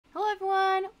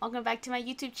Welcome back to my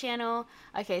YouTube channel.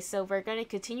 Okay, so we're going to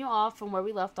continue off from where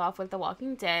we left off with The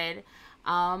Walking Dead.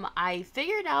 I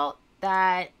figured out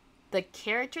that the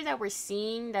character that we're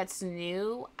seeing that's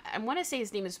new, I want to say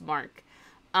his name is Mark.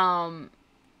 Even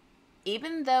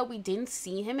though we didn't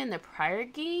see him in the prior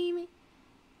game,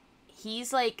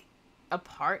 he's like a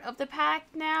part of the pack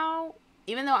now.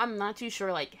 Even though I'm not too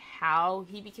sure like how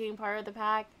he became part of the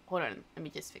pack. Hold on, let me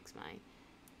just fix my...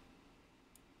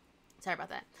 Sorry about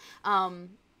that.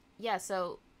 Yeah,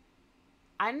 so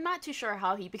I'm not too sure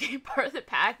how he became part of the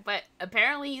pack, but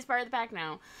apparently he's part of the pack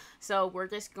now. So we're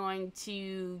just going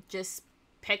to just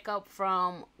pick up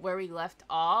from where we left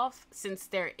off since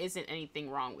there isn't anything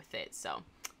wrong with it. So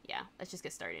yeah, let's just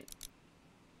get started.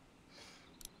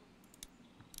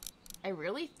 I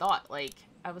really thought, like,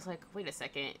 I was like, wait a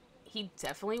second. He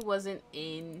definitely wasn't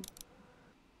in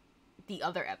the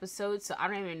other episode, so I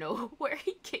don't even know where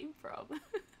he came from.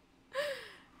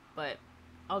 But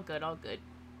all good, all good.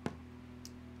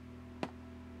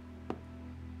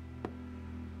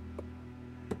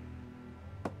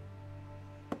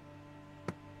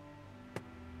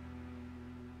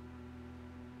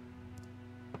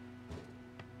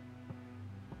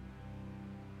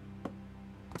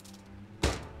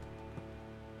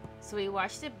 So we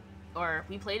watched it, or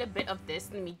we played a bit of this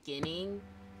in the beginning.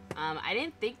 I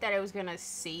didn't think that I was gonna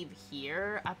save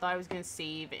here. I thought I was gonna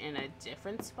save in a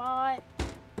different spot.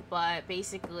 But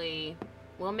basically,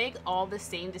 we'll make all the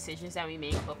same decisions that we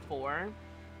made before.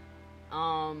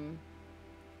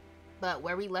 But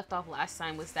where we left off last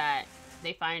time was that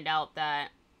they find out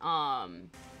that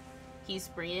he's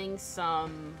bringing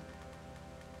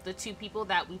the two people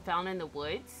that we found in the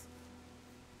woods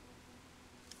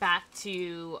back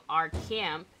to our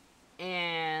camp,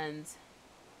 and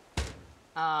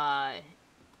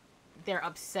they're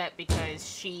upset because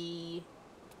she,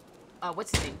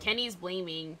 what's his name? Kenny's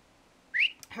blaming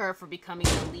her for becoming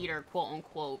the leader, quote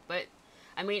unquote. But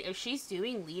I mean, if she's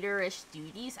doing leaderish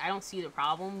duties, I don't see the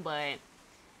problem. But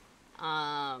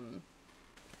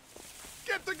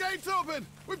get the gates open!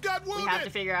 We've got wounded! We have to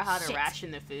figure out how to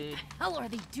ration the food. What the hell are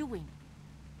they doing?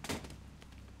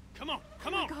 Come on,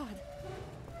 come on! Oh my god.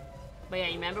 But yeah,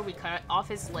 you remember we cut off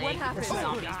his leg because the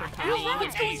zombies were coming, What's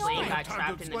and going his leg on? got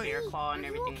trapped in the bear claw and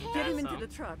everything like Get that. him into So the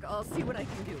truck. I'll see what I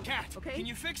can do. Cat, okay? can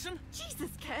you fix him?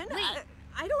 Jesus, Ken. Lee.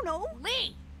 I don't know.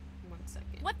 Lee! 1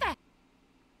 second. What the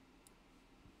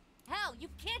hell? You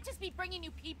can't just be bringing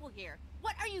new people here.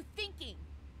 What are you thinking?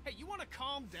 Hey, you want to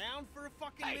calm down for a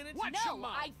fucking minute? No,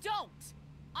 I don't.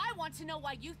 I want to know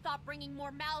why you thought bringing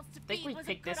more mouths to think feed we was a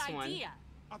picked good this one. idea.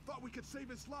 I thought we could save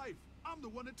his life. I'm the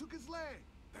one that took his leg.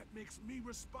 That makes me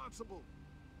responsible.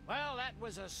 Well, that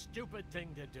was a stupid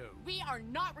thing to do. We are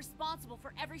not responsible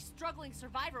for every struggling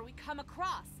survivor we come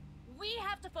across. We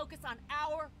have to focus on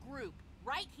our group,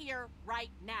 right here,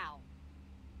 right now.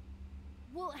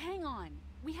 Well, hang on.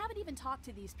 We haven't even talked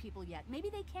to these people yet. Maybe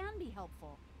they can be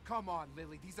helpful. Come on,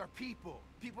 Lily. These are people.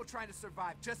 People trying to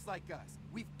survive just like us.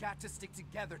 We've got to stick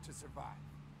together to survive.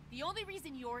 The only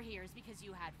reason you're here is because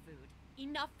you had food.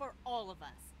 Enough for all of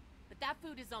us. But that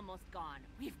food is almost gone.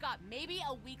 We've got maybe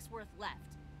a week's worth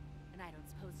left. And I don't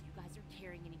suppose you guys are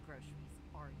carrying any groceries,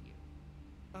 are you?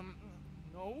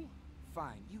 No?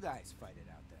 Fine, you guys fight it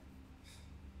out then.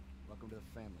 Welcome to the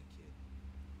family, kid.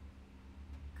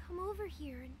 Come over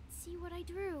here and see what I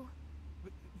drew.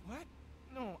 What?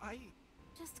 No,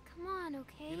 Just come on,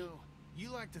 okay? You know,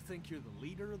 you like to think you're the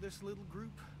leader of this little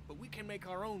group, but we can make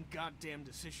our own goddamn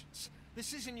decisions.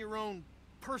 This isn't your own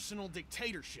personal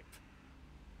dictatorship.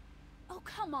 Oh,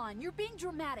 come on. You're being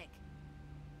dramatic.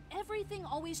 Everything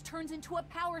always turns into a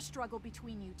power struggle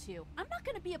between you two. I'm not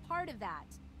going to be a part of that.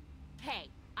 Hey,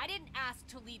 I didn't ask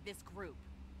to lead this group.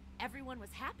 Everyone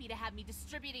was happy to have me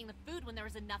distributing the food when there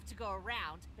was enough to go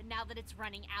around, but now that it's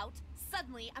running out,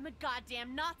 suddenly I'm a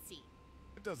goddamn Nazi.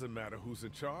 It doesn't matter who's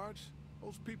in charge.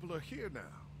 Those people are here now.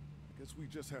 I guess we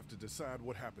just have to decide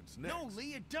what happens next. No,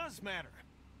 Lee, it does matter.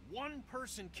 One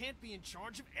person can't be in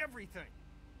charge of everything.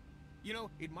 You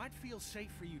know, it might feel safe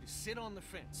for you to sit on the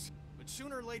fence, but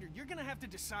sooner or later, you're gonna have to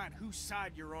decide whose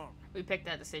side you're on. we picked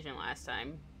that decision last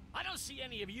time. I don't see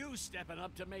any of you stepping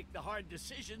up to make the hard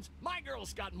decisions. My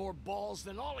girl's got more balls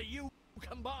than all of you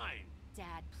combined.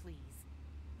 Dad, please.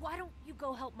 Why don't you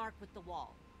go help Mark with the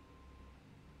wall?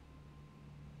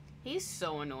 He's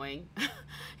so annoying.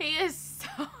 He is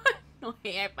so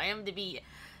annoying. I find him to be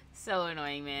so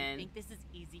annoying, man. Think this is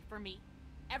easy for me?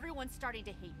 Everyone's starting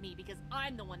to hate me because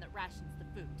I'm the one that rations the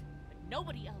food, but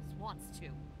nobody else wants to.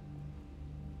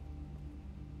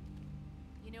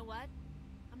 You know what?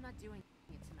 I'm not doing it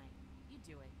tonight. You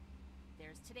do it.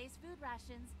 There's today's food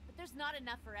rations, but there's not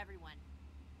enough for everyone.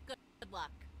 Good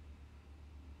luck.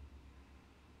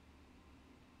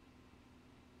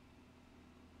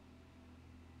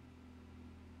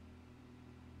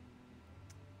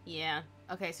 Yeah.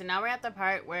 Okay, so now we're at the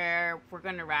part where we're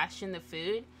gonna ration the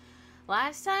food.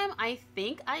 Last time, I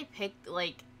think I picked,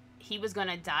 like, he was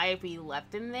gonna die if we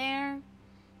left him there.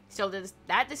 So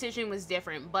that decision was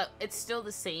different, but it's still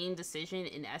the same decision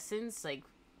in essence. Like,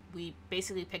 we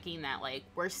basically picking that, like,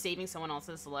 we're saving someone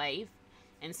else's life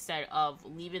instead of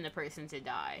leaving the person to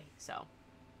die. So,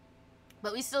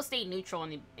 but we still stayed neutral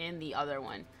in the other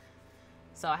one.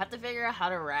 So I have to figure out how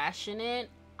to ration it.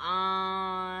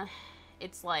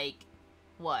 It's like,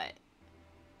 what?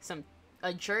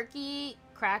 A jerky,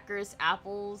 crackers,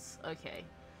 apples. Okay,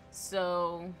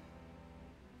 so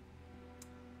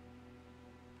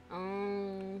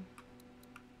for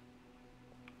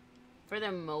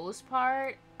the most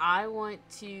part, I want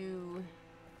to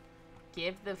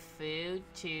give the food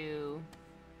to...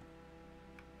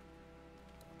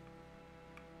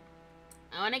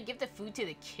 I want to give the food to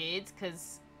the kids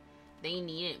because they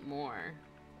need it more.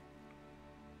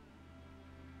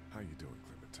 How you doing,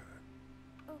 Clementine?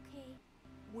 Okay.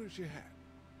 Where's your hat?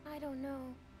 I don't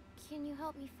know. Can you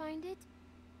help me find it?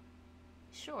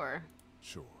 Sure.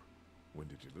 Sure. When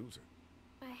did you lose it?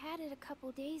 I had it a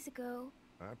couple days ago.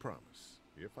 I promise.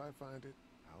 If I find it,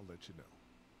 I'll let you know.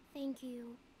 Thank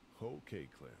you. Okay,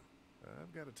 Clem.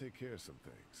 I've got to take care of some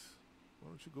things. Why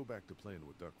don't you go back to playing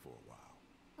with Duck for a while?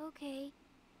 Okay.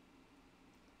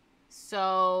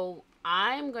 So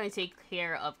I'm going to take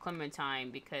care of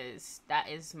Clementine because that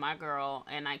is my girl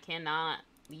and I cannot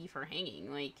leave her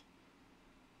hanging. Like,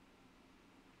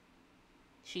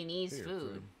 she needs Here,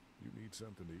 food. Clem, you need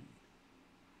something to eat.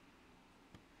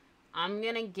 I'm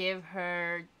gonna give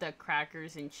her the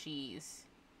crackers and cheese.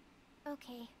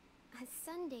 Okay. A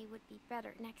Sunday would be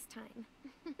better next time.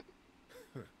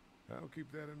 I'll keep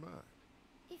that in mind.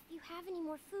 If you have any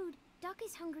more food, Duck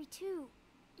is hungry too.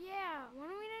 Yeah, why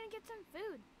don't we not get some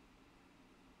food?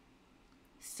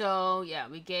 So yeah,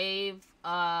 we gave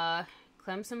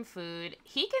Clem some food.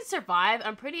 He can survive.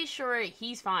 I'm pretty sure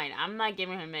he's fine. I'm not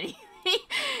giving him anything.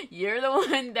 You're the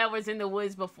one that was in the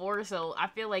woods before, so I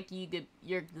feel like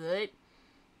you're good.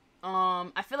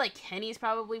 I feel like Kenny's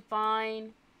probably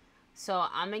fine. So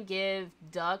I'm gonna give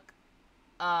Duck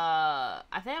I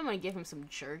think I'm gonna give him some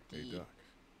jerky. Hey, Duck.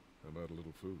 How about a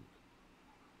little food?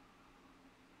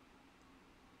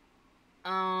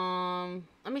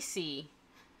 Let me see.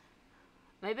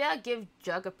 Maybe I'll give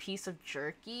Jug a piece of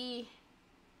jerky.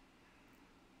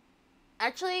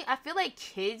 Actually, I feel like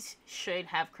kids should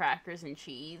have crackers and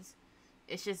cheese.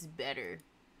 It's just better.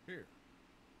 Here.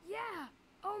 Yeah.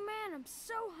 Oh man, I'm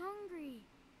so hungry.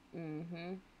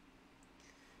 Mm-hmm.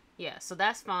 Yeah, so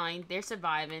that's fine. They're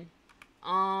surviving.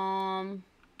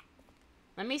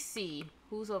 Let me see.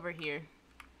 Who's over here?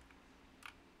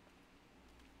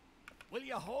 Will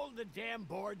you hold the damn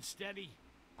board steady?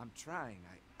 I'm trying.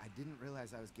 I didn't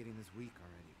realize I was getting this weak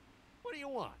already. What do you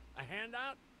want? A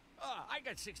handout? I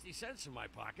got 60 cents in my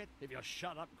pocket. If you'll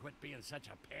shut up and quit being such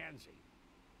a pansy.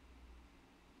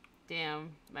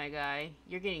 Damn, my guy.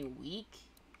 You're getting weak.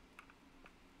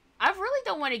 I really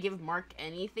don't want to give Mark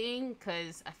anything,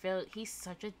 because I feel he's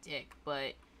such a dick,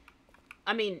 but...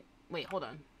 I mean, wait, hold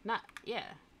on. Not...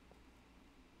 yeah.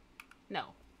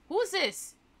 No. Who's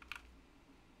this?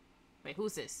 Wait,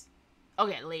 who's this?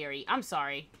 Okay, Larry. I'm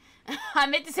sorry. I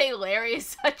meant to say Larry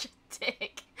is such a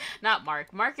dick. Not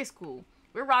Mark. Mark is cool.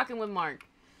 We're rocking with Mark.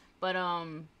 But,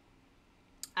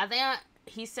 I think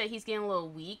he said he's getting a little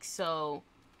weak, so...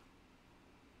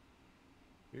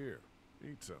 Here,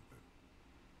 eat something.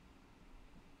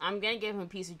 I'm gonna give him a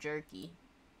piece of jerky.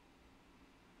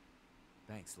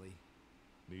 Thanks, Lee.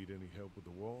 Need any help with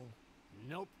the wall?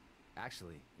 Nope.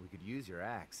 Actually, we could use your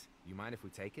axe. You mind if we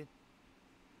take it?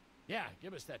 Yeah,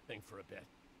 give us that thing for a bit.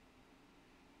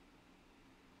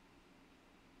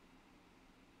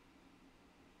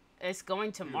 It's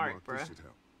going to Here, Mark, this bruh. should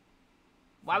help.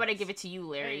 Why would I give it to you,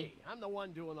 Larry? Hey, I'm the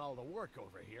one doing all the work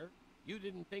over here. You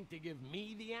didn't think to give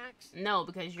me the axe? No,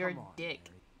 because you're Come a on, dick.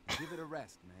 Larry. Give it a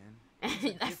rest, man.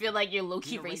 I feel like you're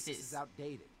low-key Being a racist is racist.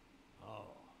 outdated.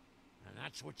 Oh, and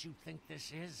that's what you think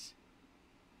this is?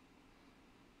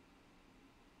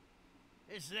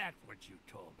 Is that what you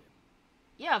told him?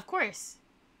 Yeah, of course.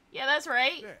 Yeah, that's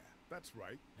right. Yeah, that's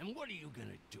right. And what are you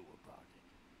gonna do about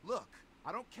it? Look,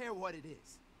 I don't care what it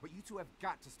is, but you two have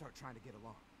got to start trying to get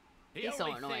along. The He's so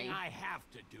only annoying. thing I have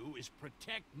to do is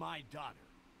protect my daughter.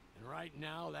 And right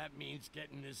now, that means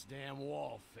getting this damn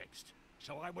wall fixed.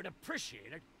 So I would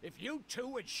appreciate it if you two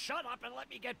would shut up and let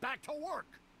me get back to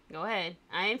work. Go ahead.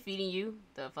 I ain't feeding you.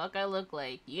 The fuck I look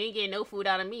like. You ain't getting no food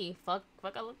out of me. Fuck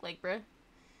I look like, bruh.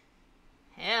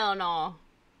 Hell no.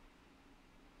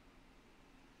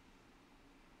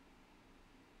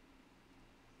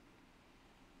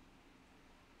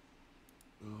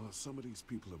 some of these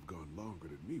people have gone longer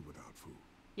than me without food.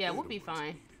 Yeah, They're we'll the be ones fine.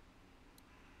 who need it.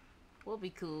 We'll be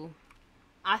cool.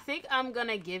 I think I'm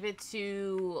gonna give it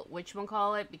to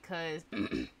whatchamacallit because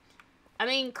I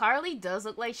mean Carly does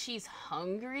look like she's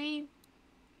hungry.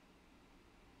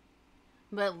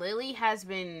 But Lily has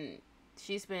been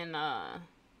she's been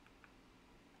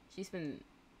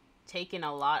taking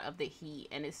a lot of the heat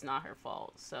and it's not her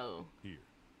fault, so Here.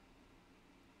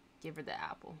 give her the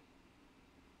apple.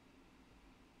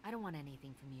 I don't want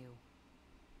anything from you.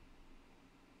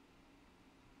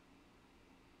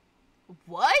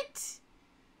 What?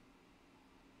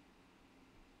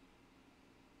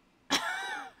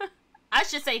 I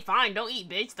should say fine, don't eat,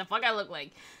 bitch. The fuck I look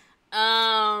like.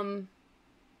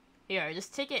 Here,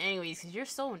 just take it anyways, because you're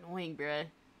so annoying, bruh.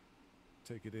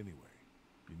 Take it anyway.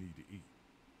 You need to eat.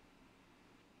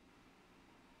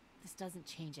 This doesn't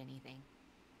change anything.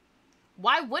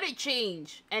 Why would it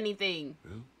change anything?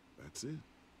 Well, that's it.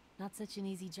 Not such an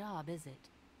easy job, is it?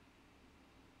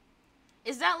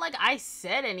 It's not like I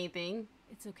said anything.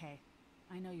 It's okay.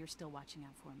 I know you're still watching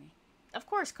out for me. Of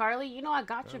course, Carly. You know I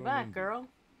got I your don't back, envy girl.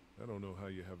 I don't know how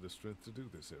you have the strength to do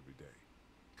this every day.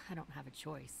 I don't have a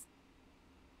choice.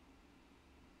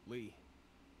 Lee,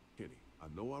 Kenny, I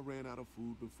know I ran out of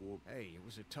food before. hey, it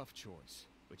was a tough choice,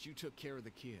 but you took care of the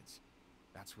kids.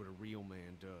 That's what a real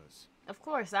man does. Of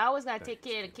course, I always gotta take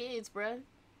Thanks, care of the Kenny. kids, bruh.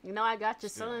 You know I got your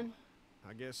Still, son.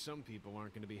 I guess some people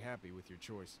aren't going to be happy with your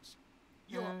choices.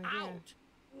 You're yeah. out.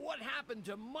 What happened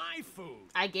to my food?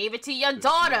 I gave it to your There's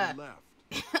daughter. none left.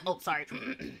 Oh, sorry.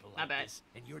 People My like bad. this,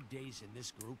 and your days in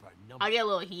this group are numbered. I get a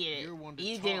little heated. You're one to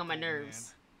He's talk, getting on my old man.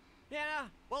 nerves. Yeah,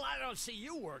 well, I don't see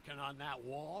you working on that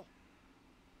wall.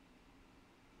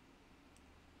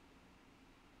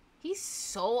 He's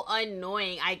so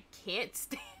annoying. I can't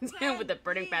stand him with the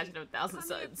burning passion of a thousand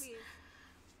suns.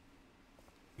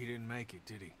 He didn't make it,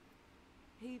 did he?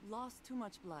 He lost too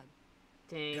much blood.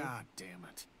 Dang. God damn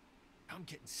it. I'm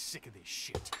getting sick of this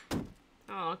shit.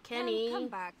 Oh, Ken, Kenny. come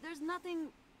back. There's nothing.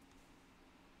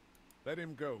 Let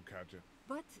him go, Katja.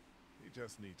 But He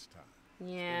just needs time. It's been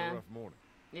Yeah. a rough morning.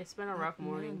 It's been a rough that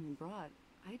morning. man you brought,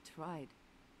 I tried,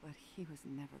 but he was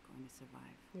never going to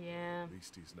survive. Yeah. At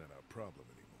least he's not our problem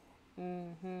anymore.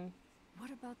 Mm-hmm.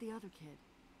 What about the other kid?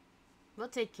 We'll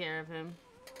take care of him.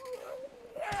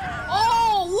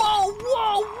 Oh! Whoa!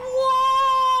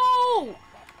 Whoa! Whoa!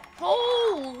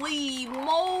 Holy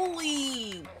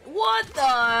moly! What the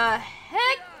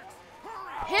heck?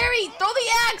 Harry, throw the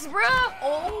axe, bruh!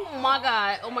 Oh my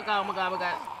god. Oh my god, oh my god, oh my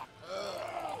god.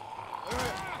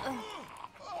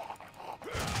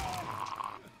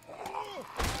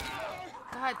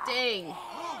 God dang.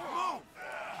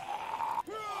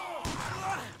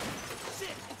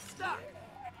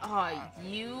 Oh,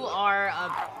 you are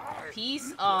a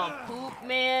piece of poop,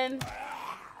 man.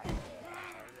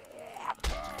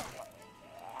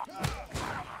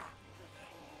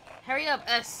 Hurry up,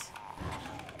 S.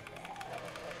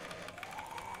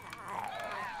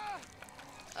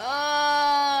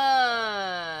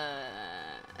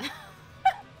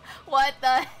 What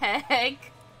the heck?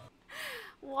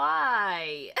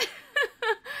 Why?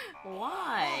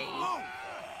 Why?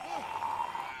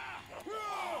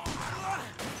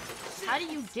 How do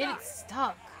you get it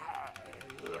stuck?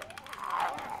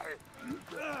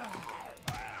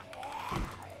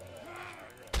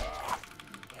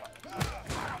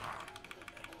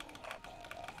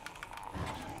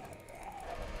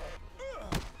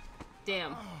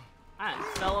 Damn. I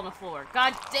fell on the floor.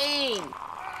 God dang!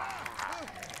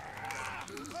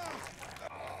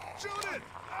 Shoot it!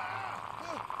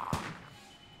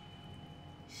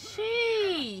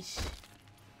 Sheesh.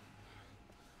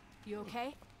 You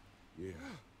okay? Yeah,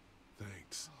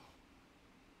 thanks.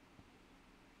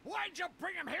 Why'd you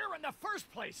bring him here in the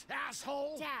first place,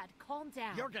 asshole? Dad, calm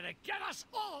down. You're gonna get us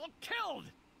all killed!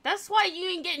 That's why you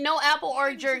didn't get no apple or Why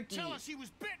didn't you jerky. tell us he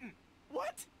was bitten.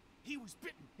 What? He was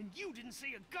bitten, and you didn't say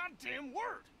a goddamn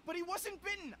word. But he wasn't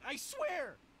bitten, I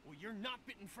swear. Well, your not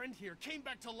bitten friend here came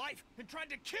back to life and tried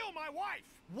to kill my wife.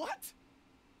 What?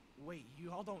 Wait,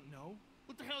 you all don't know?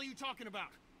 What the hell are you talking about?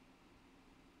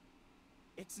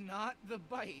 It's not the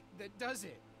bite that does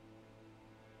it.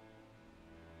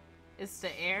 It's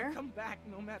the air? You come back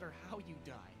no matter how you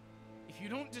die. If you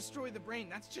don't destroy the brain,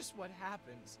 that's just what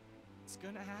happens. It's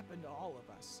gonna happen to all of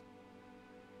us.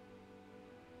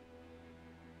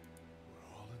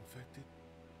 We're all infected?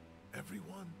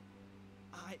 Everyone?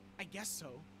 I guess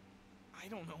so. I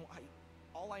don't know.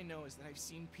 All I know is that I've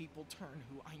seen people turn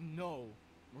who I know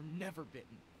were never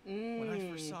bitten. When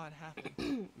I first saw it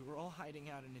happen, we were all hiding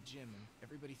out in a gym and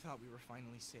everybody thought we were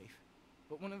finally safe.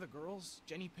 But one of the girls,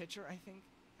 Jenny Pitcher, I think,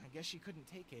 I guess she couldn't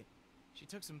take it. She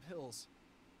took some pills.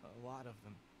 A lot of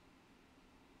them.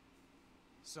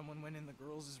 Someone went in the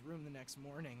girls' room the next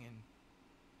morning and...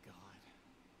 God.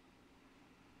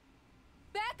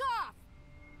 Back off!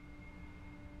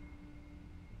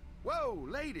 Whoa,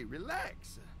 lady,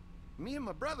 relax. Me and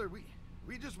my brother,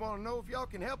 we just want to know if y'all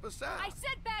can help us out. I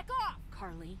said back off!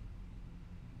 Carly.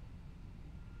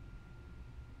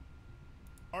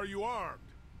 Are you armed?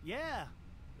 Yeah,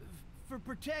 for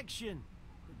protection.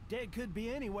 Dead could be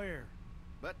anywhere.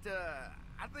 But,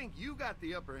 I think you got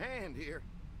the upper hand here.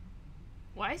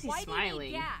 Why is he Why smiling? do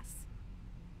you need gas?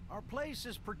 Our place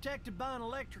is protected by an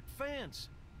electric fence.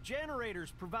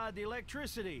 Generators provide the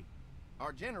electricity.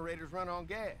 Our generators run on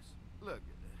gas. Look,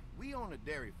 we own a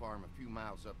dairy farm a few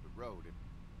miles up the road. If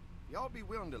y'all be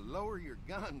willing to lower your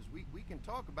guns, we can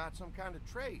talk about some kind of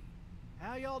trade.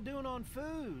 How y'all doing on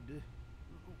food?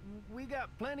 We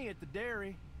got plenty at the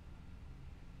dairy.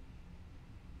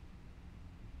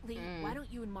 Lee, why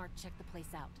don't you and Mark check the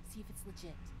place out? See if it's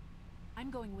legit. I'm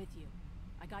going with you.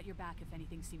 I got your back if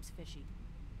anything seems fishy.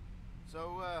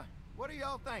 So, what are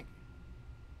y'all thinking?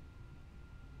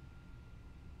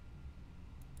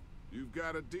 You've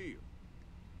got a deal.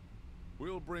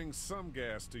 We'll bring some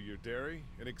gas to your dairy.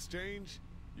 In exchange,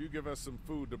 you give us some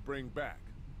food to bring back.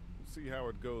 We'll see how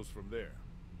it goes from there.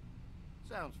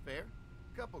 Sounds fair.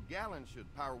 A couple gallons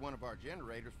should power one of our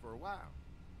generators for a while.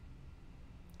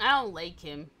 I don't like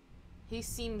him. He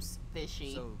seems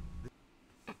fishy. So,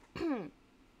 sure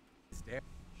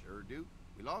do.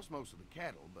 We lost most of the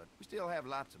cattle, but we still have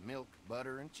lots of milk,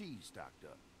 butter, and cheese stocked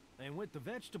up. And with the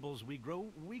vegetables we grow,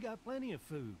 we got plenty of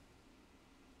food.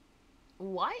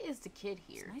 Why is the kid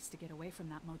here? It's nice to get away from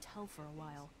that motel for a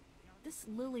while. This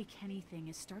Lily Kenny thing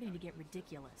is starting to get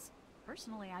ridiculous.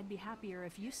 Personally, I'd be happier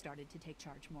if you started to take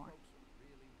charge more.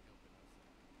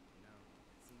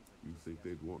 You think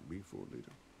they'd want me for a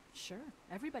leader? Sure,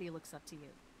 everybody looks up to you.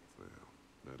 Well,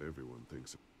 not everyone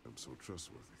thinks I'm so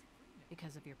trustworthy.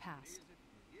 Because of your past.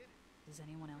 Does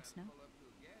anyone else know?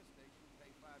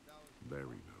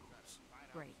 Larry knows.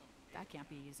 Great. That can't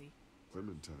be easy.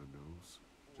 Clementine knows.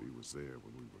 She was there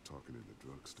when we were talking in the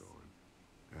drugstore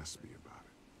and asked me about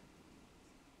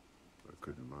it. I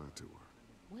couldn't lie to her.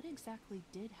 What exactly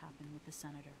did happen with the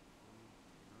senator?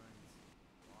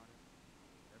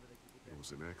 It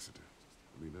was an accident.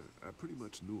 I mean, I pretty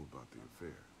much knew about the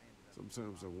affair.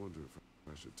 Sometimes I wonder if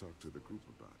I should talk to the group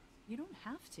about it. You don't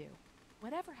have to.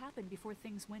 Whatever happened before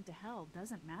things went to hell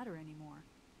doesn't matter anymore.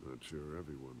 Not sure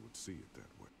everyone would see it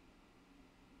that way.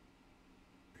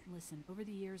 Listen, over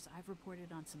the years, I've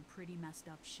reported on some pretty messed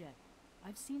up shit.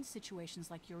 I've seen situations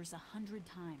like yours 100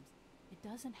 times. It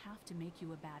doesn't have to make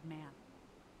you a bad man.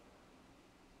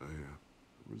 I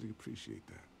really appreciate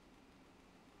that.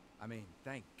 I mean,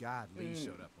 thank God Lee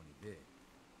showed up when he did.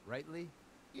 Right, Lee?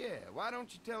 Yeah, why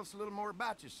don't you tell us a little more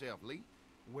about yourself, Lee?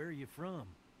 Where are you from?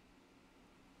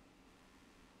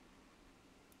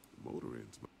 Motor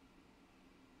inns.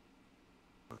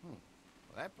 Well,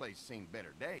 that place seen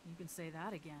better days. You can say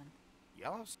that again.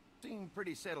 Y'all seem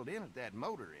pretty settled in at that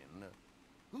motor inn.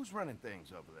 Who's running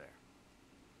things over there?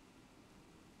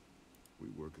 We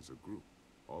work as a group.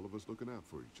 All of us looking out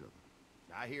for each other.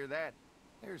 I hear that.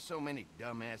 There's so many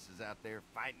dumbasses out there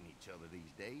fighting each other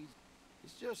these days.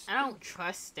 It's just... I don't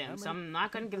trust them, so I'm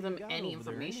not gonna give them any over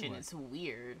there information. anyway? It's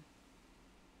weird.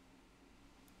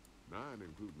 9,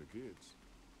 including the kids.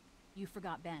 You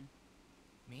forgot Ben.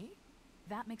 Me?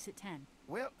 That makes it 10.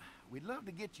 Well, we'd love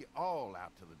to get you all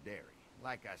out to the dairy.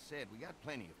 Like I said, we got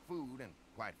plenty of food, and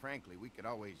quite frankly, we could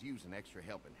always use an extra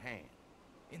helping hand.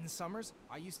 In the summers,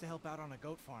 I used to help out on a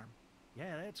goat farm.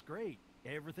 Yeah, that's great.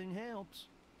 Everything helps.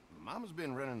 Mama's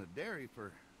been running the dairy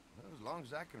for well, as long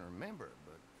as I can remember,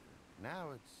 but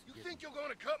now it's... You think you're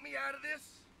gonna cut me out of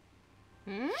this?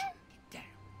 Get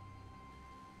down.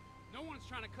 No one's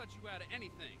trying to cut you out of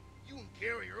anything. You and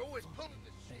Gary are always pulling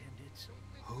this shit. Bandits.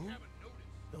 Who? Haven't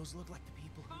noticed. Those look like the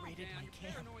people who Calm raided down, my your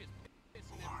camp. paranoia is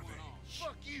pissing everyone off.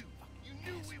 Fuck you. You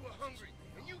knew we were hungry,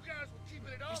 and you guys were keeping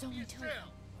it all There's to only 2 of them.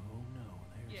 yourself. Oh no,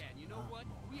 there's Yeah, and you know what?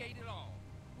 We ate it all.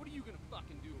 What are you gonna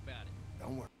fucking do about it?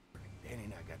 Don't worry. Danny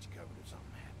and I got you covered if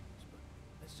something happens, but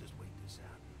let's just wait this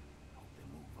out. Hope they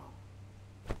move on.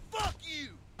 Fuck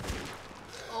you!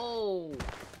 Oh.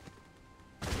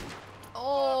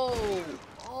 Oh.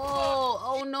 Oh.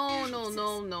 Oh no, no,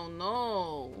 no, no,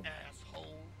 no. Asshole.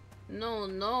 No,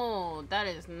 no. That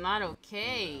is not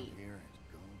okay. Here is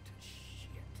going to shit.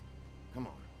 Come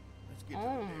on. Let's get to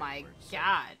Oh the dairy my where it's safe.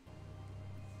 god.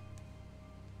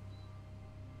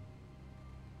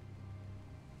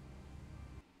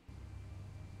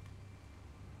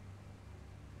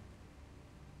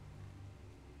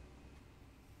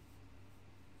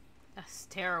 That's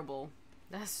terrible.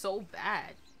 That's so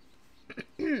bad.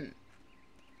 Here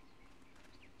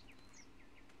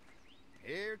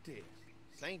it is.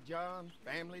 St. John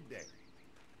Family Dairy.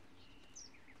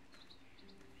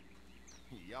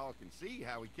 Y'all can see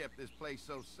how we kept this place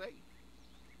so safe.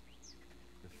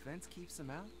 The fence keeps them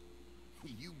out?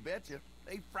 You betcha.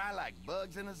 They fry like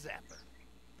bugs in a zapper.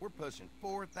 We're pushing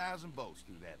 4,000 volts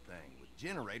through that thing with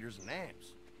generators and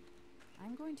amps.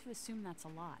 I'm going to assume that's a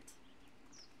lot.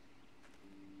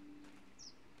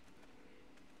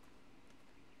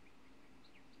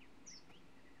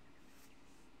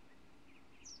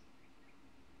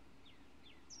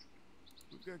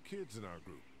 We've got kids in our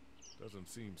group. Doesn't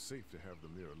seem safe to have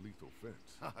them near a lethal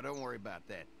fence. Oh, don't worry about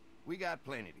that. We got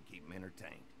plenty to keep them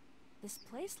entertained. This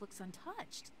place looks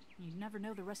untouched. You'd never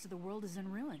know the rest of the world is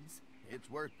in ruins. It's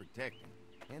worth protecting,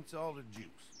 hence all the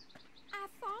juice. I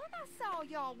thought I saw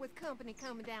y'all with company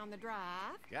coming down the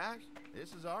drive. Guys,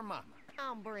 this is our mama.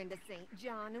 I'm Brenda St.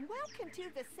 John, and welcome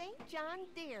to the St. John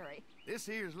Dairy. This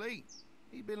here's Lee.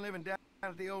 He's been living down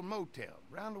at the old motel,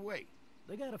 round the way.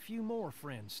 They got a few more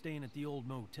friends staying at the old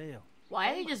motel.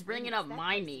 Why are they just bringing up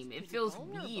my name? It feels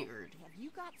weird. Have you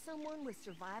got someone with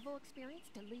survival experience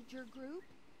to lead your group?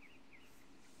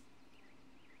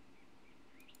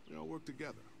 We all work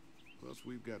together. Plus,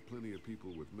 we've got plenty of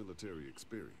people with military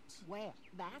experience. Well,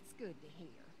 that's good to hear.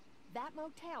 That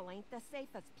motel ain't the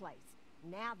safest place.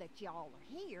 Now that y'all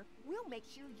are here, we'll make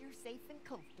sure you're safe and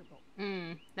comfortable.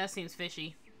 That seems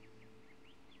fishy.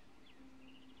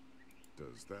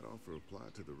 Does that offer apply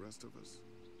to the rest of us?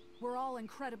 We're all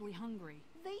incredibly hungry.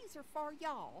 These are for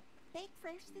y'all. Baked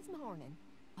fresh this morning.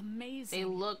 Amazing. They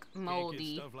look moldy. Can't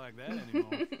get stuff like that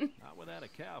anymore. Not without a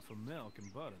cow for milk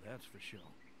and butter, that's for sure.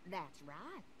 That's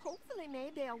right. Hopefully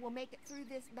Maybelle will make it through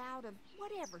this bout of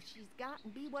whatever she's got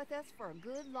and be with us for a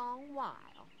good long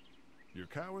while. Your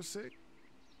cow is sick?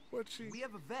 What's she? We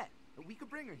have a vet. We could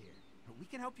bring her here. We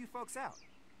can help you folks out.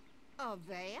 A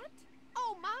vet?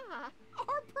 Oh my!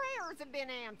 Our prayers have been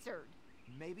answered.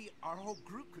 Maybe our whole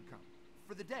group could come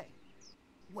for the day.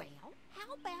 Well,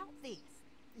 how about this?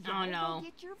 Oh no. Go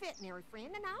get your veterinary friend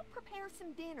and I'll prepare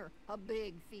some dinner. A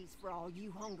big feast for all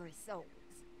you hungry souls.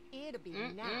 It'll be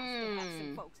nice to have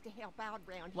some folks to help out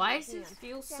around Why here. does this again.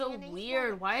 feel so Danny,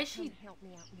 weird? Why is come she... help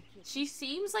me out in the kitchen? She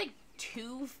seems like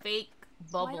too fake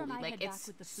Why bubbly. don't I Like head back it's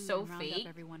with the food so and round fake. up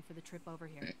everyone for the trip over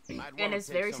here. Might And wanna it's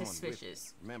take very someone with you.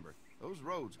 suspicious. Remember, those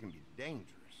roads can be dangerous.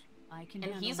 I can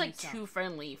And handle he's like myself. too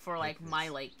friendly for like my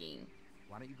liking.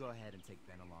 Why don't you go ahead and take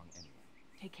Ben along anyway?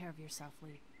 Take care of yourself,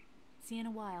 Lee. See you in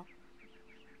a while.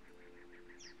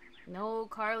 No,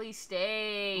 Carly,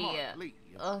 stay. Come on, Lee,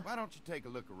 why don't you take a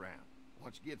look around?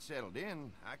 Once you get settled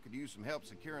in, I could use some help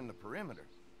securing the perimeter.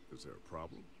 Is there a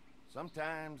problem?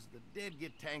 Sometimes the dead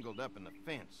get tangled up in the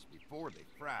fence before they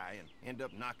fry and end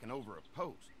up knocking over a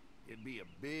post. It'd be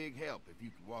a big help if you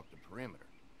could walk the perimeter.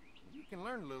 You can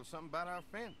learn a little something about our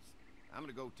fence. I'm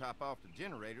gonna go top off the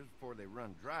generators before they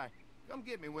run dry. Come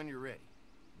get me when you're ready.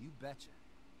 You betcha.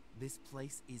 This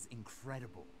place is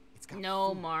incredible. It's got No,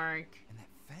 food. Mark. And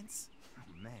that fence?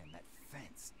 Oh, man, that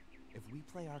fence. If we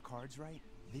play our cards right,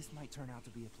 this might turn out to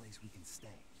be a place we can stay.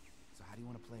 So how do you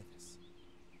want to play this?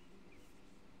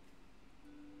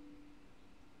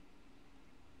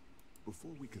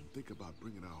 Before we can think about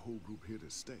bringing our whole group here to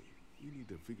stay, we need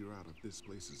to figure out if this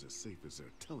place is as safe as they're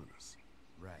telling us.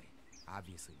 Right.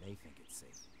 Obviously they think it's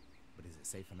safe. But is it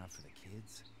safe enough for the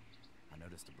kids? I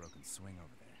noticed a broken swing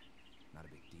over there. Not a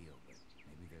big deal, but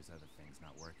maybe there's other things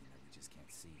not working that we just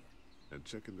can't see yet. And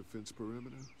checking the fence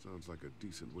perimeter sounds like a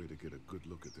decent way to get a good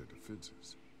look at their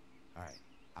defenses. All right.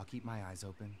 I'll keep my eyes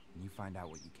open, and you find out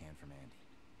what you can from Andy.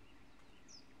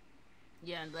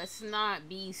 Yeah, let's not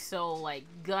be so like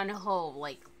gun-ho,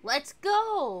 like, let's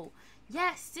go!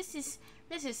 Yes, this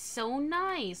is so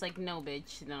nice. Like, no,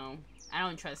 bitch, no. I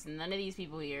don't trust none of these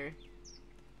people here.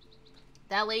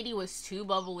 That lady was too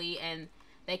bubbly, and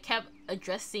they kept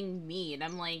addressing me, and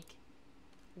I'm like,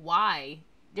 why?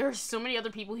 There are so many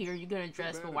other people here you can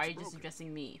address, but why are you just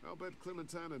addressing me? I'll bet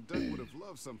Clementine and Duck would have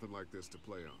loved something like this to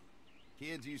play on.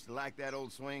 Kids used to like that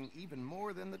old swing even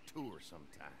more than the tour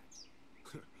sometimes.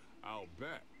 I'll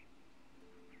bet.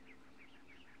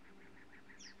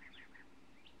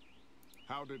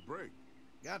 How'd it break?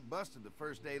 Got busted the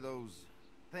first day those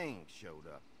things showed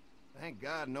up. Thank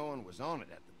God no one was on it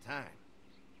at the time.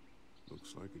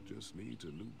 Looks like it just needs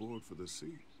a new board for the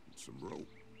seat and some rope.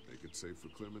 Make it safe for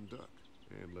Clem and Duck.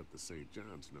 And let the St.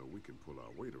 John's know we can pull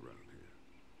our weight around here.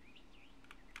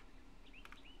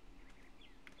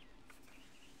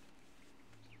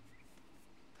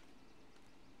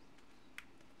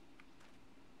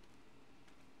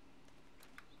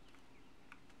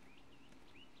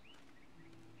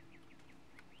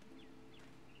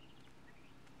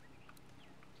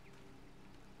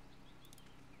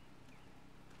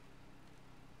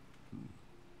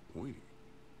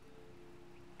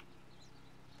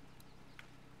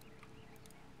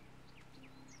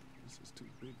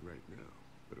 big right now,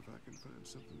 but if I can find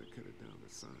something to cut it down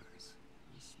to size,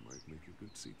 this might make a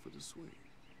good seat for the swing.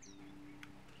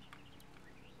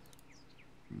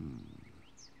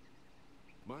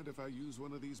 Mind if I use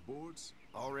one of these boards?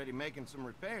 Already making some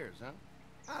repairs, huh?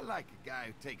 I like a guy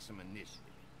who takes some initiative.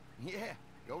 Yeah,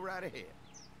 go right ahead.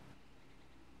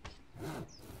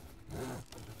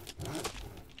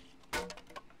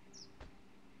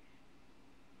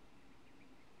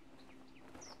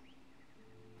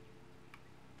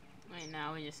 Right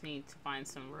now we just need to find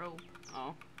some rope.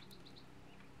 Oh.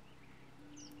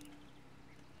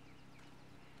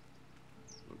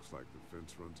 Looks like the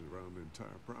fence runs around the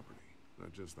entire property,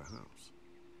 not just the house.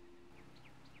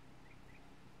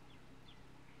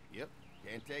 Yep,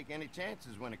 can't take any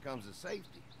chances when it comes to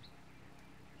safety.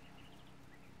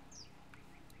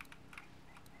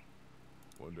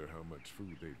 Wonder how much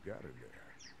food they've got in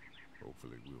there.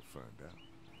 Hopefully we'll find out.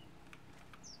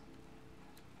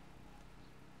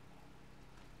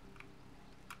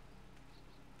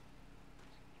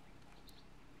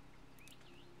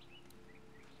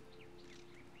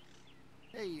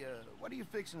 Hey, what are you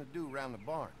fixing to do around the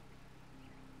barn?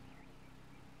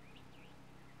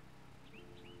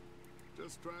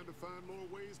 Just trying to find more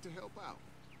ways to help out.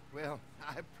 Well,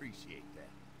 I appreciate that.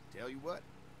 Tell you what,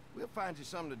 we'll find you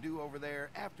something to do over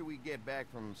there after we get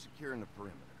back from securing the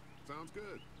perimeter. Sounds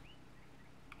good.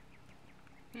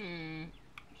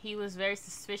 He was very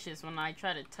suspicious when I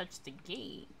tried to touch the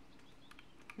gate.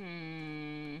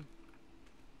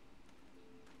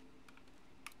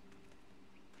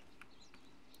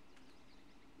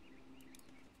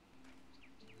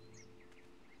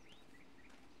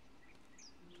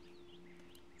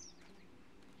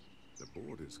 The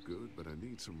board is good, but I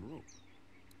need some rope.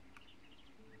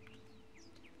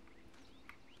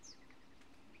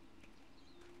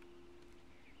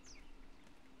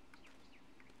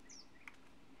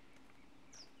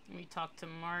 Let me talk to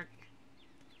Mark.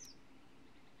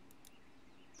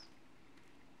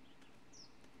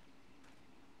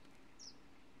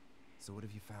 So what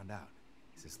have you found out?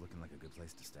 Is this looking like a good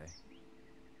place to stay?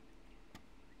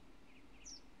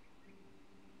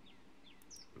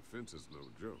 The fence is no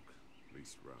joke, at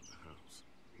least around the house.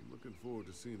 I'm looking forward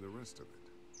to seeing the rest of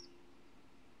it.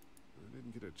 I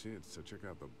didn't get a chance to check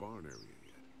out the barn area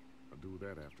yet. I'll do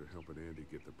that after helping Andy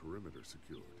get the perimeter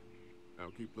secured.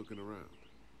 I'll keep looking around.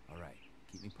 All right,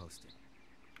 keep me posted.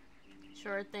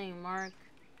 Sure thing, Mark.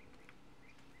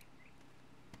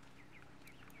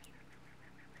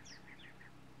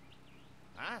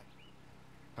 Hi.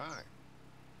 Hi.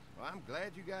 Well, I'm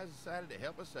glad you guys decided to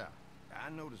help us out. I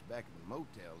noticed back at the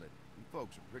motel that you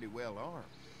folks are pretty well armed.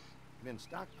 Been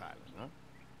stockpiling, huh?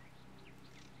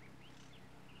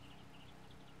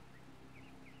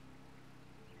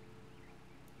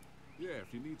 Yeah,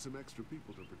 if you need some extra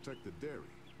people to protect the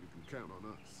dairy, you can count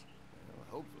on us. Well,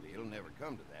 hopefully it'll never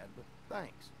come to that, but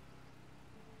thanks.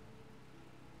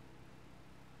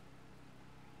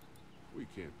 We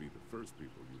can't be the first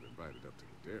people you've invited up to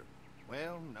the dairy.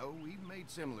 Well, no, we've made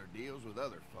similar deals with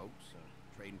other folks,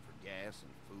 trading for gas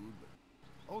and food, but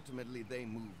ultimately they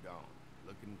moved on,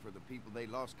 looking for the people they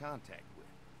lost contact with.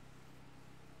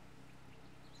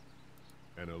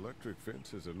 An electric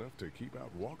fence is enough to keep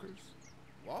out walkers?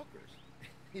 Walkers?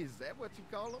 Is that what you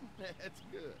call them? That's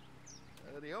good.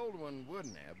 The old one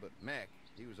wouldn't have, but Mac,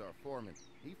 he was our foreman,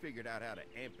 he figured out how to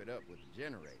amp it up with the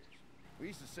generators. We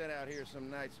used to sit out here some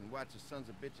nights and watch the sons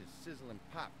of bitches sizzle and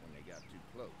pop when they got too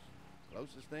close.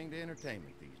 Closest thing to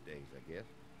entertainment these days, I guess.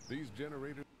 These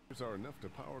generators are enough to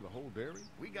power the whole dairy?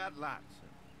 We got lots.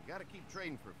 We gotta keep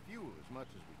trading for fuel as much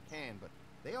as we can, but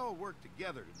they all work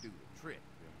together to do the trick.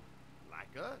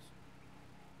 Like us.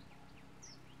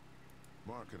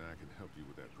 Mark and I can help you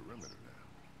with that perimeter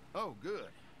now. Oh,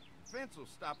 good. The fence will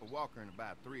stop a walker in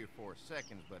about 3 or 4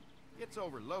 seconds, but it's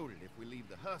overloaded if we leave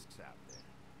the husks out there.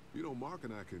 You know, Mark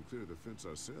and I can clear the fence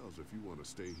ourselves if you want to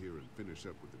stay here and finish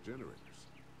up with the generators.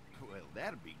 Well,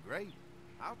 that'd be great.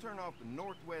 I'll turn off the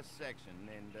northwest section,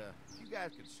 and if you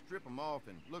guys could strip them off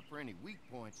and look for any weak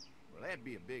points, well, that'd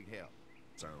be a big help.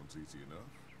 Sounds easy enough.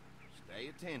 Stay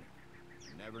attentive.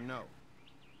 You never know.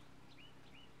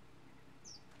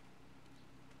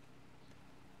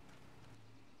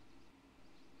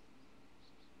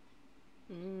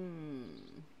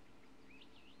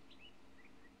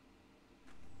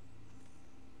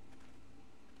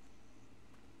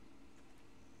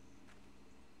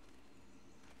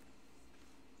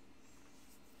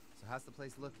 So how's the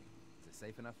place looking? Is it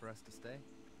safe enough for us to stay?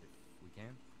 If we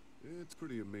can? It's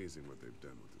pretty amazing what they've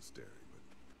done with this dairy,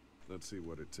 but let's see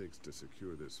what it takes to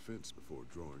secure this fence before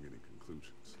drawing any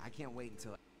conclusions. I can't wait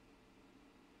until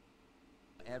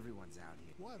Everyone's out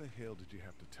here. Why the hell did you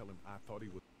have to tell him I thought he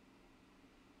was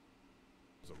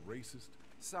a racist?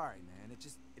 Sorry, man.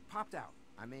 It popped out.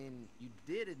 I mean, you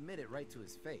did admit it right to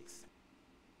his face.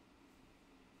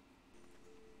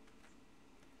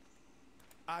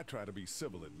 I try to be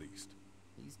civil at least.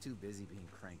 He's too busy being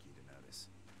cranky to notice.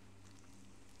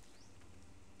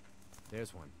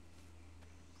 There's one.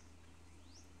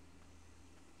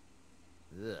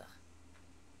 Ugh.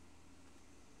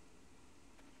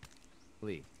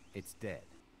 Lee, it's dead.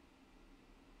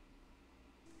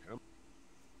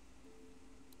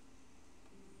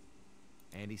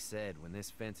 Andy said when this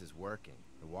fence is working,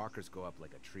 the walkers go up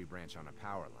like a tree branch on a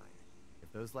power line.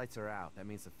 If those lights are out, that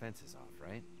means the fence is off,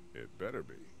 right? It better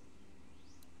be.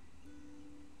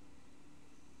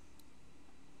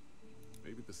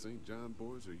 Maybe the St. John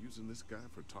boys are using this guy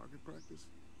for target practice?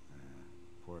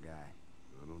 Poor guy.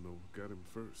 I don't know what got him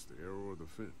first, the arrow or the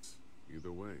fence.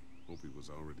 Either way, hope he was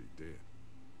already dead.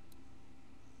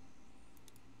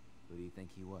 Who do you think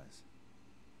he was?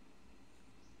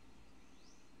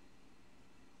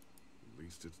 At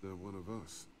least it's not one of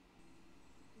us.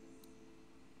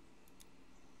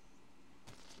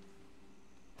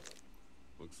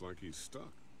 Looks like he's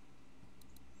stuck.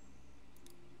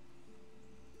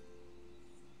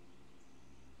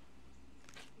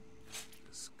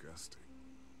 Disgusting.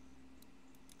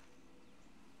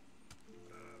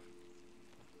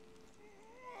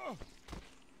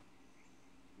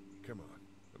 Come on.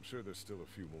 I'm sure there's still a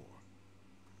few more.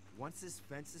 Once this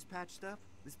fence is patched up,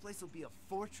 this place will be a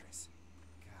fortress.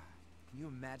 God, can you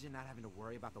imagine not having to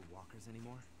worry about the walkers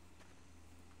anymore?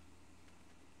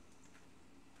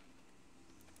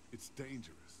 It's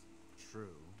dangerous.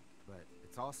 True, but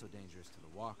it's also dangerous to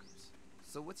the walkers.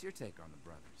 So what's your take on the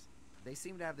brothers? They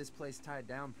seem to have this place tied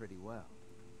down pretty well.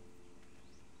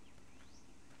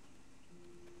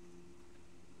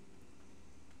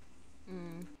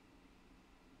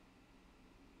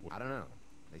 I don't know.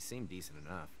 They seem decent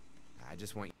enough. I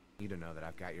just want you to know that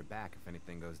I've got your back if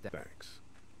anything goes down. Thanks.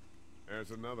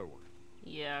 There's another one.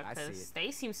 Yeah, because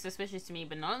they seem suspicious to me,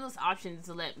 but none of those options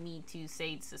let me to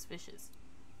say it's suspicious.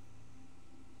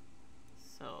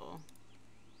 So...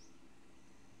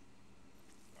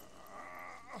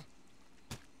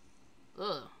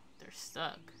 Ugh, they're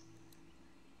stuck.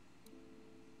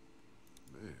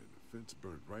 Man, the fence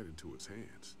burned right into his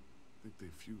hands. I think they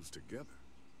fused together.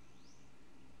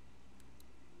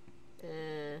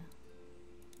 Man,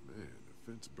 the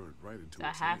fence burned right into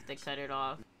his hands. I have to cut it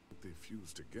off. I think they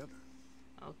fused together.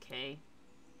 Okay.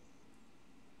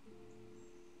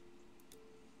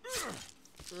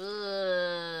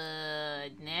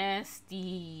 Ugh,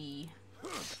 nasty.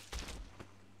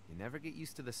 You never get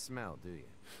used to the smell, do you?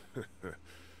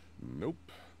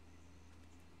 Nope.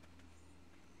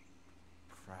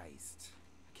 Christ.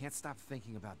 I can't stop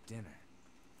thinking about dinner.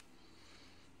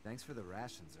 Thanks for the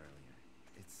rations earlier.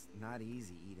 It's not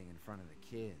easy eating in front of the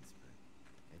kids, but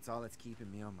it's all that's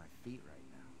keeping me on my feet right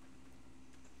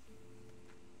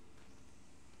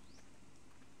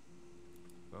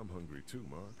now. I'm hungry too,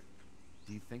 Mark.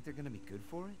 Do you think they're gonna be good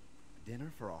for it?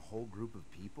 Dinner for a whole group of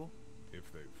people?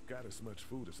 If they've got as much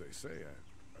food as they say,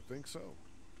 I think so.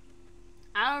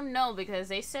 I don't know, because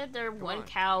they said their one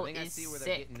cow is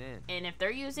sick, and if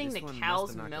they're using the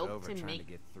cow's milk to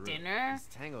make dinner,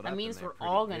 that means we're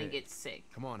all gonna get sick.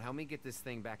 Come on, help me get this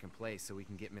thing back in place so we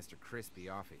can get Mr. Crispy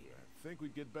off of here. I think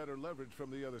we'd get better leverage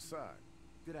from the other side.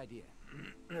 Good idea.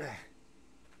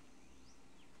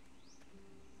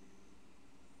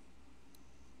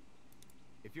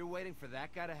 If you're waiting for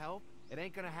that guy to help, it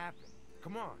ain't gonna happen.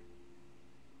 Come on.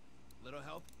 Little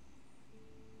help?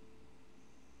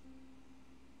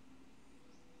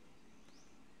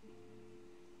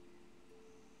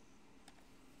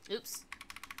 Oops.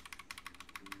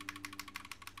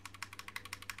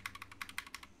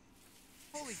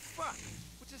 Holy fuck!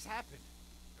 What just happened?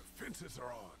 The fences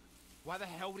are on. Why the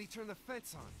hell would he turn the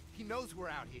fence on? He knows we're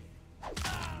out here.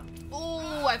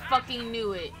 Oh, I fucking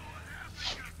knew it.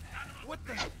 What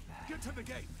the? Get to the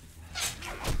gate.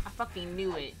 I fucking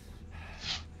knew it.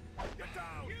 Get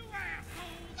down! You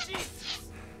asshole! Jesus!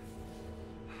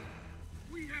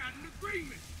 We had an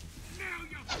agreement. Now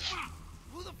you're fucked.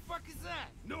 Who the fuck is that?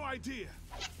 No idea.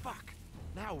 Fuck.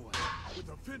 Now what? With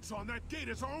the fence on that gate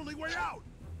is our only way out.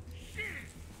 Shit!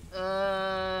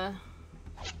 Uh.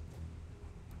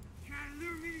 Trying to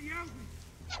lure me to the open.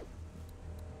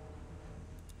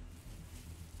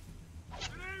 It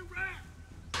ain't right.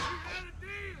 We had a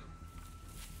deal.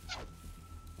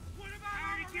 What about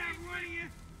I ain't got one of you?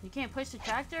 You can't push the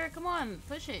tractor? Come on,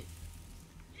 push it.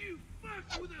 You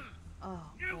fuck with us. Oh,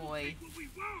 now boy. We'll take what we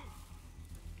want.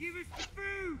 Give us the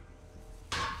food.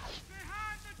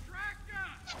 Behind the tractor.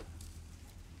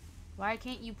 Why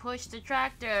can't you push the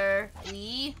tractor,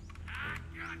 Lee? I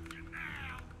got you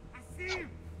now. I see him.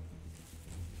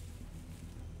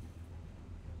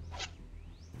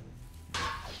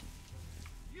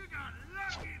 You got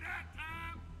lucky that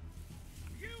time.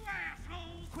 You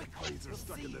assholes. Quick, blades are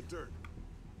stuck in the dirt.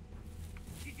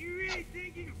 Did you really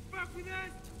think you could fuck with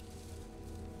us?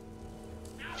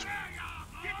 Now there y'all,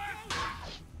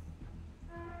 boys.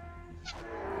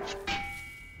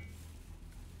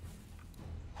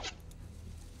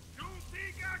 Don't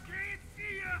think I can't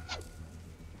see ya.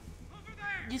 Over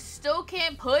there. You still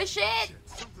can't push it? Shit,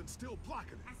 something's still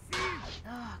blocking it. I see him.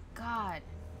 Oh, God.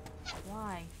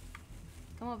 Why?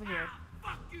 Come over here.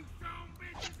 Fuck you, son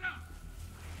bitches up.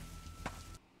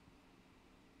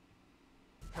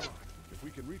 Come on. If we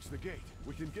can reach the gate,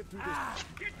 we can get through this.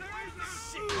 Get the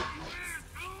shit, you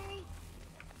assholes.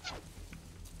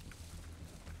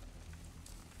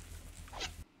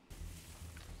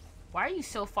 Why are you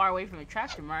so far away from the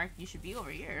tractor, Mark? You should be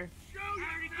over here. Show you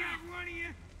already got one of you.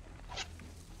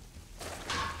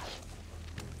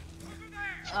 Over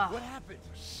there. Ugh. What happened?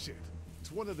 Shit.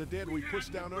 It's one of the dead we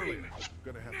pushed down earlier.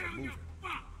 Gonna have to move it.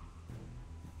 Fuck.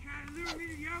 Trying to lure me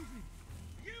to the open.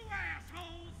 You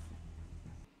assholes.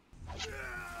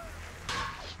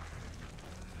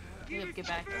 Get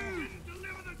back. Food and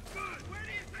deliver the goods. Where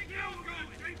do you think you're going?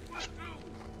 Take what's home.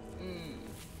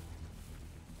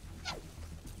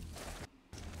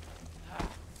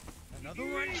 Another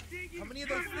one? How many of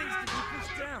those things did you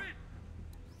push down?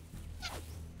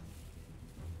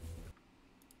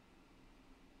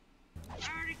 I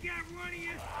already got one of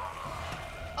you.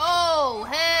 Oh,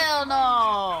 hell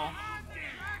no.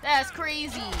 That's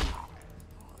crazy.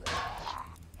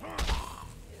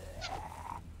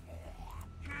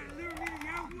 Trying to lure me to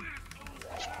the open.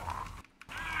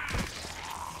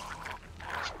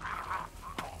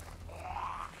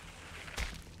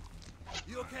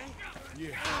 You okay?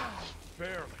 Yeah.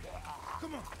 Barely.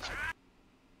 Come on.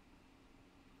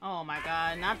 Oh my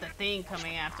God, not the thing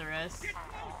coming after us. Get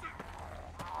closer.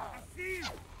 I see him.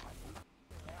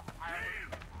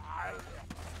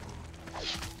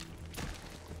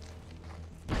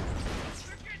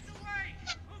 They're getting away.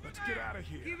 Over Let's there. get out of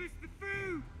here. Give us the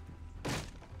food.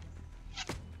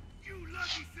 You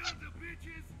lucky sons of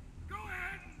bitches. Go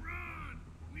ahead and run.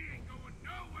 We ain't going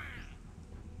nowhere.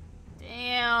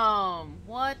 Damn.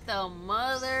 What the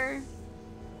mother?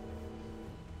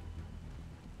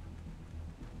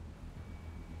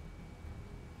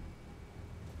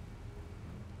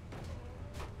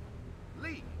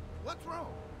 Lee, what's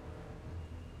wrong?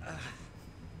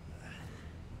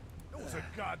 There was a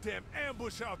goddamn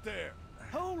ambush out there.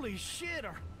 Holy shit,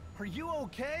 are you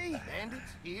okay?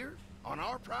 Bandits here? On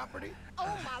our property?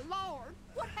 Oh, my lord.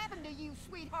 What happened to you,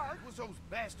 sweetheart? It was those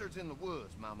bastards in the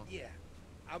woods, Mama. Yeah,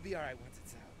 I'll be alright once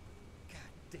it's out. God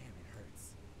damn, it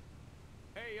hurts.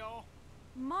 Hey, y'all.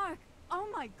 Mark, oh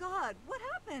my God, what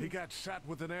happened? He got shot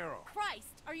with an arrow.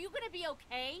 Christ, are you gonna be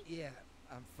okay? Yeah,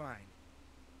 I'm fine.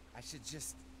 I should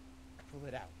just pull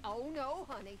it out. Oh, no,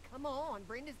 honey. Come on.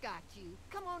 Brenda's got you.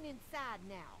 Come on inside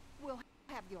now. We'll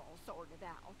have you all sorted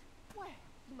out. Well,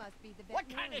 you must be the What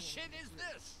kind of veterinarian. shit is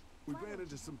this? We ran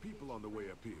into some people on the way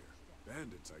up here.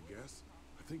 Bandits, I guess.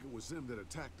 I think it was them that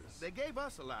attacked us. They gave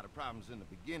us a lot of problems in the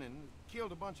beginning,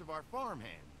 killed a bunch of our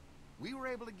farmhands. We were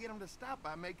able to get them to stop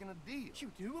by making a deal. What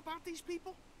you knew about these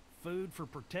people? Food for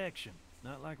protection.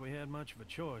 Not like we had much of a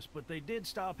choice, but they did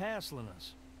stop hassling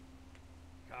us.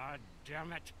 God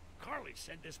damn it. Carly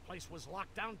said this place was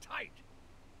locked down tight.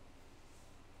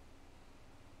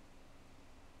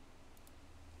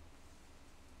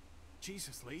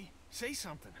 Jesus, Lee. Say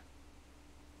something.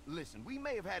 Listen, we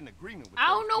may have had an agreement with I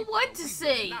don't those know people, what but to we will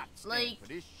say. not stand Like, for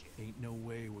this shit. Ain't no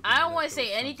way we're I gonna don't let want to those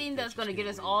say sons anything of that's bitches going to get get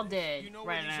us away all with this. dead You know right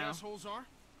where these now. assholes are?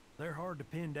 They're hard to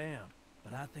pin down,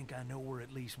 but I think I know where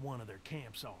at least one of their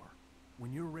camps are.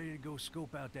 When you're ready to go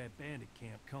scope out that bandit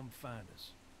camp, come find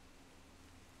us.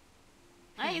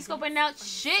 I ain't scoping out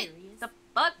shit. serious? The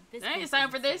fuck? This I ain't place signed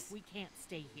for isn't safe. this. We can't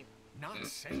stay here. Not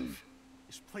safe.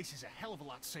 This place is a hell of a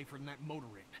lot safer than that motor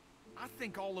inn. I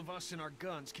think all of us and our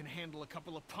guns can handle a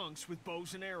couple of punks with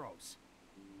bows and arrows.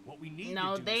 What we need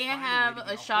No, to do they is find have a, way to a get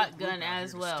our whole shotgun group out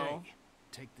as here to well. stay.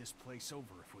 Take this place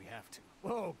over if we have to.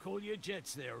 Whoa, cool your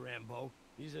jets there, Rambo.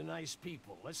 These are nice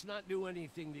people. Let's not do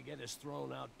anything to get us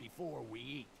thrown out before we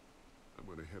eat. I'm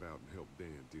gonna head out and help Dan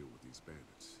deal with these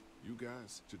bandits. You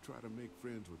guys should try to make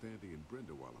friends with Andy and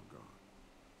Brenda while I'm gone.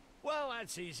 Well,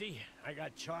 that's easy. I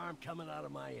got charm coming out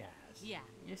of my ass. Yeah.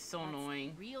 You're so that's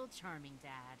annoying. Real charming,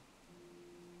 Dad.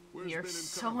 Where's You're Ben and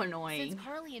so Carly? annoying. Since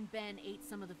Carly and Ben ate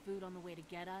some of the food on the way to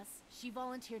get us, she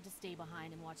volunteered to stay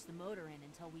behind and watch the motor inn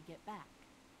until we get back.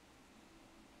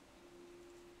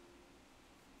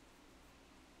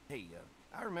 Hey,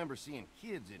 I remember seeing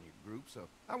kids in your group, so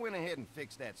I went ahead and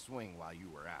fixed that swing while you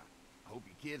were out. Hope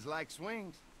you kids like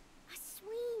swings. A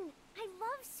swing! I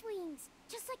love swings!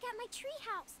 Just like at my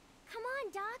treehouse. Come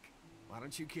on, Doc. Why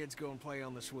don't you kids go and play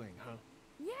on the swing, huh?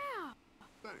 Yeah.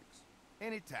 Thanks.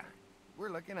 Anytime. We're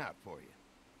looking out for you.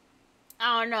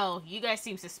 I don't know. You guys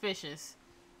seem suspicious.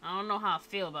 I don't know how I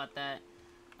feel about that.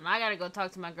 And I gotta go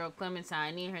talk to my girl Clementine.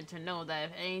 I need her to know that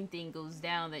if anything goes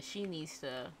down, that she needs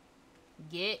to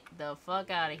get the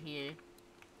fuck out of here.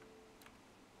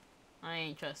 I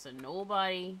ain't trusting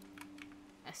nobody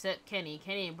except Kenny.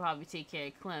 Kenny can probably take care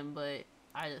of Clem, but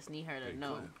I just need her to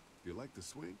know. Clem, you like the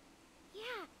swing?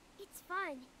 Yeah, it's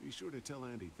fun. Be sure to tell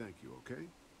Andy thank you, okay?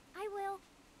 I will.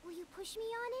 Will you push me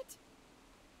on it?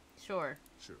 Sure.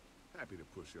 Sure. Happy to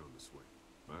push you on the swing.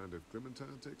 Mind if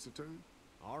Clementine takes a turn?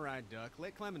 All right, Duck.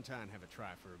 Let Clementine have a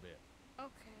try for a bit. Okay.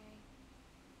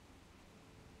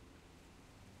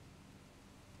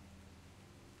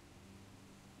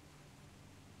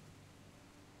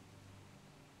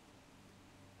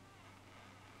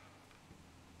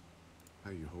 How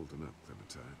you holding up,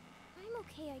 Clementine? I'm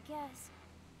okay, I guess.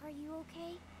 Are you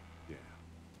okay? Yeah.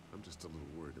 I'm just a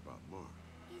little worried about Mark.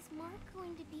 Is Mark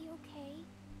going to be okay?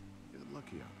 You're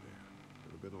lucky out there.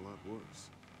 Could have been a lot worse.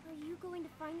 Are you going to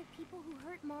find the people who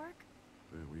hurt Mark?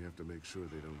 And we have to make sure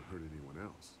they don't hurt anyone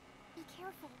else. Be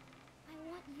careful. I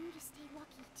want you to stay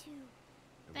lucky, too.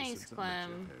 Ever Thanks, since I met you,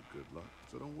 Clem. I've had good luck,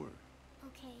 so don't worry.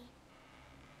 Okay.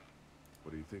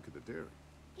 What do you think of the dairy?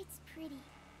 It's pretty.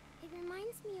 It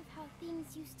reminds me of how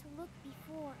things used to look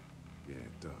before. Yeah,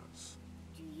 it does.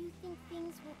 Do you think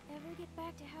things will ever get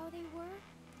back to how they were?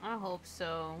 I hope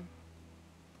so.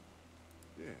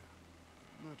 Yeah.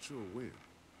 I'm not sure when.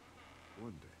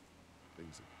 One day,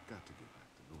 things have got to get back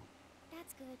to normal.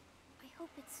 That's good. I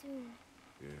hope it's soon.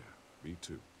 Yeah, me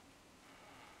too.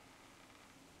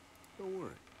 Don't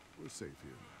worry. We're safe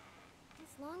here now.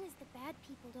 As long as the bad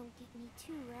people don't get me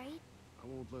too, right? I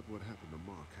won't let what happened to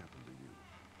Mark happen to you.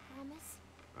 Promise?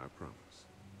 I promise.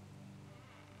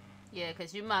 Yeah,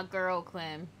 'cause you're my girl,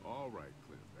 Clem. All right,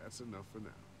 Clem. That's enough for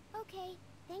now. Okay.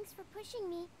 Thanks for pushing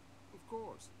me. Of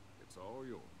course. It's all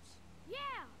yours.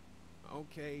 Yeah!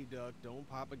 Okay, Duck. Don't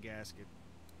pop a gasket.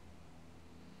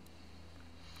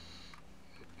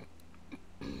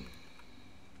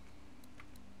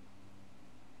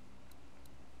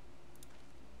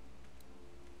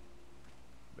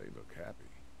 They look happy.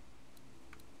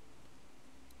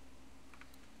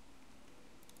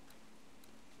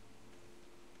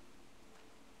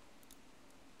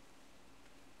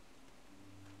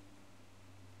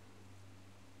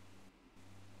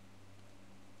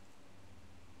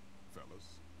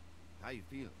 Fellas. How you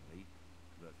feeling, Lee?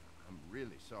 Look, I'm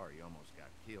really sorry you almost got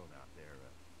killed out there.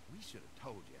 We should have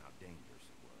told you how dangerous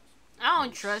it was. I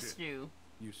don't trust you.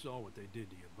 You saw what they did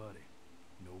to your buddy.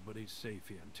 Nobody's safe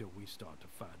here until we start to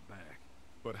fight back.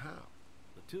 But how?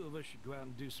 The two of us should go out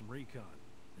and do some recon.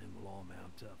 Then we'll all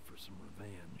mount up for some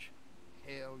revenge.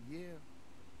 Hell yeah.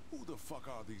 Who the fuck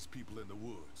are these people in the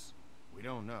woods? We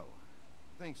don't know.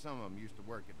 I think some of them used to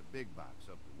work at the big box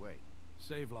up the way.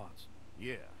 Save lots.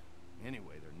 Yeah.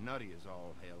 Anyway, they're nutty as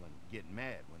all hell and get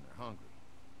mad when they're hungry.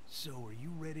 So are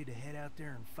you ready to head out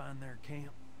there and find their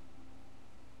camp?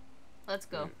 Let's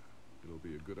go. Yeah, it'll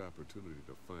be a good opportunity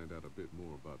to find out a bit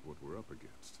more about what we're up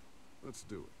against. Let's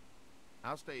do it.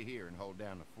 I'll stay here and hold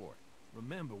down the fort.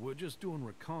 Remember, we're just doing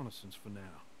reconnaissance for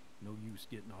now. No use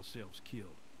getting ourselves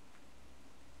killed.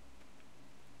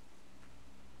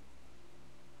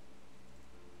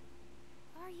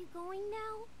 Are you going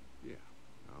now? Yeah,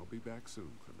 I'll be back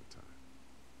soon, Clementine.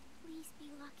 Please be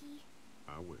lucky.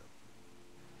 I will.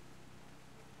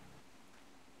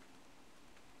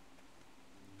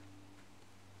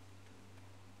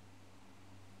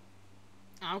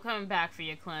 I'm coming back for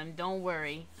you, Clem. Don't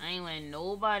worry. I ain't letting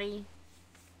nobody,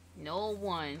 no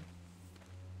one.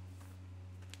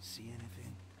 See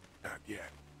anything? Not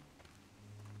yet.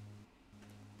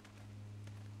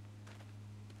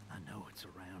 I know it's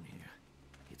around here.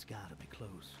 It's gotta be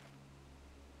close.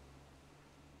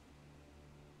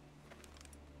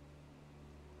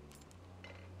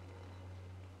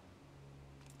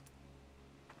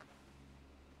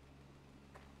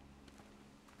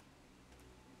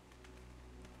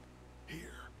 Here.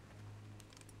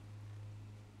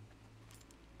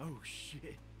 Oh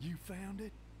shit, you found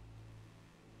it?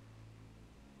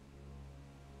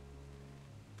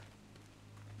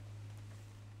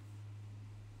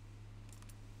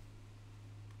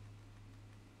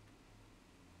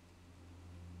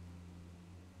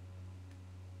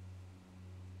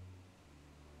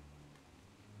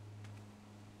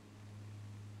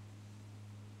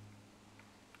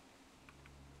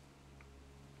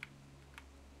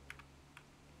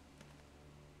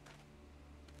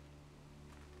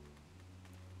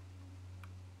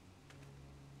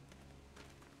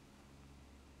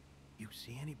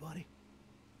 see anybody?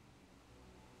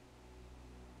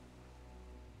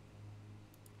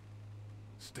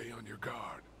 Stay on your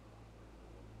guard.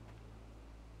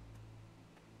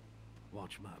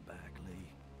 Watch my back,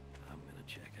 Lee. I'm gonna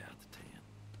check out the tent.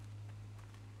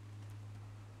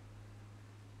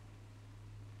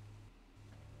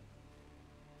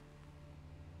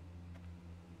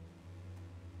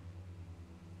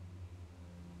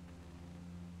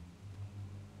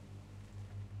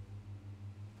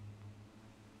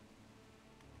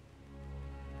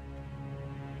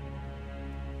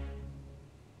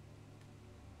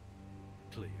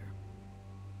 Clear.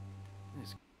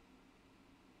 This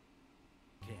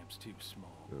camp's too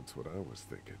small. That's what I was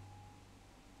thinking.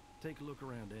 Take a look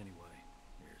around anyway.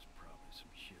 There's probably some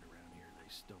shit around here they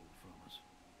stole from us.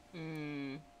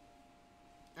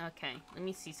 Okay, let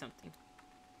me see something.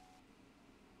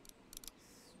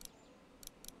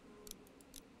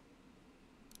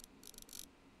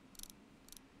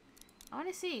 I want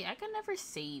to see. I can never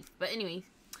save. But anyway.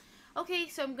 Okay,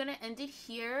 so I'm gonna end it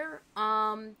here.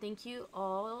 Thank you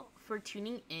all for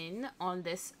tuning in on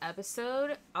this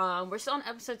episode. We're still on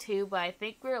episode 2, but I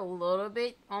think we're a little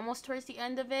bit almost towards the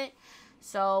end of it.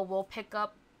 So we'll pick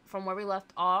up from where we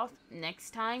left off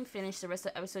next time, finish the rest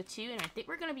of episode 2, and I think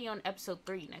we're gonna be on episode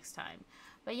 3 next time.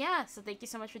 But yeah, so thank you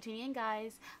so much for tuning in,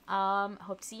 guys.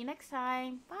 Hope to see you next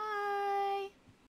time. Bye.